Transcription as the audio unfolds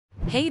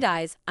Hey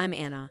guys, I'm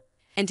Anna,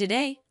 and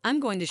today I'm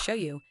going to show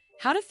you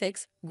how to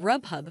fix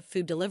Grubhub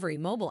food delivery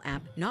mobile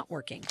app not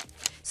working.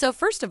 So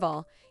first of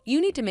all,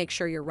 you need to make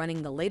sure you're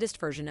running the latest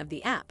version of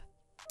the app.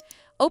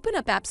 Open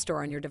up App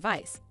Store on your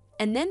device,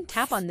 and then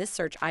tap on this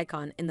search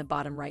icon in the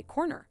bottom right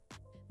corner.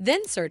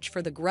 Then search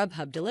for the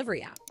Grubhub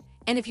delivery app,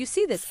 and if you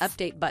see this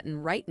update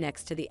button right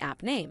next to the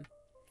app name,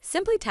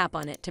 simply tap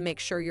on it to make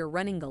sure you're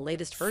running the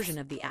latest version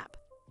of the app.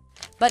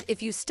 But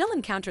if you still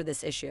encounter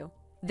this issue,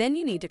 then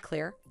you need to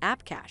clear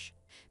App Cache.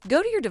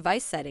 Go to your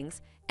device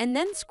settings and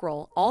then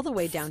scroll all the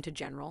way down to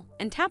General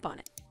and tap on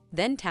it.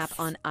 Then tap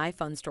on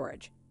iPhone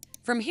storage.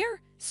 From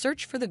here,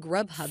 search for the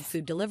Grubhub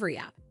food delivery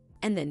app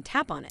and then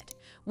tap on it.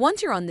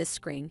 Once you're on this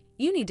screen,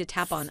 you need to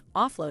tap on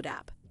Offload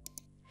app.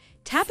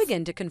 Tap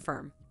again to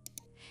confirm.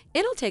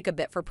 It'll take a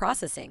bit for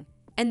processing,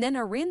 and then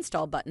a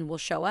reinstall button will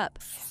show up.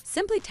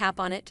 Simply tap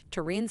on it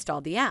to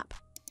reinstall the app.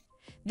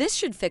 This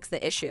should fix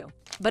the issue,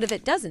 but if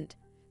it doesn't,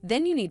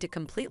 then you need to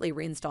completely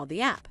reinstall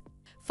the app.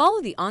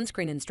 Follow the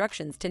on-screen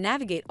instructions to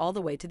navigate all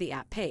the way to the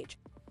app page.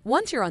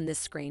 Once you're on this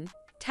screen,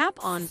 tap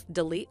on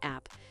Delete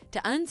App to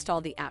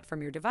uninstall the app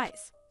from your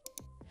device.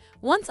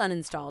 Once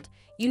uninstalled,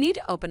 you need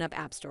to open up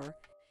App Store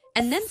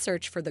and then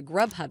search for the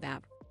Grubhub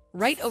app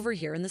right over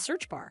here in the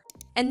search bar,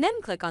 and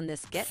then click on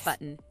this Get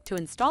button to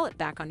install it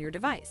back on your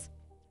device.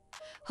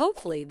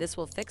 Hopefully this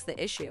will fix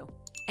the issue,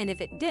 and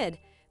if it did,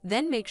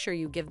 then make sure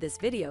you give this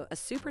video a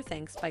super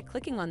thanks by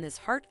clicking on this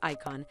heart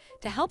icon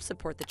to help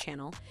support the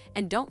channel,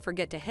 and don't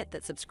forget to hit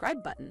that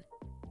subscribe button.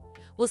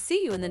 We'll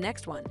see you in the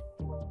next one.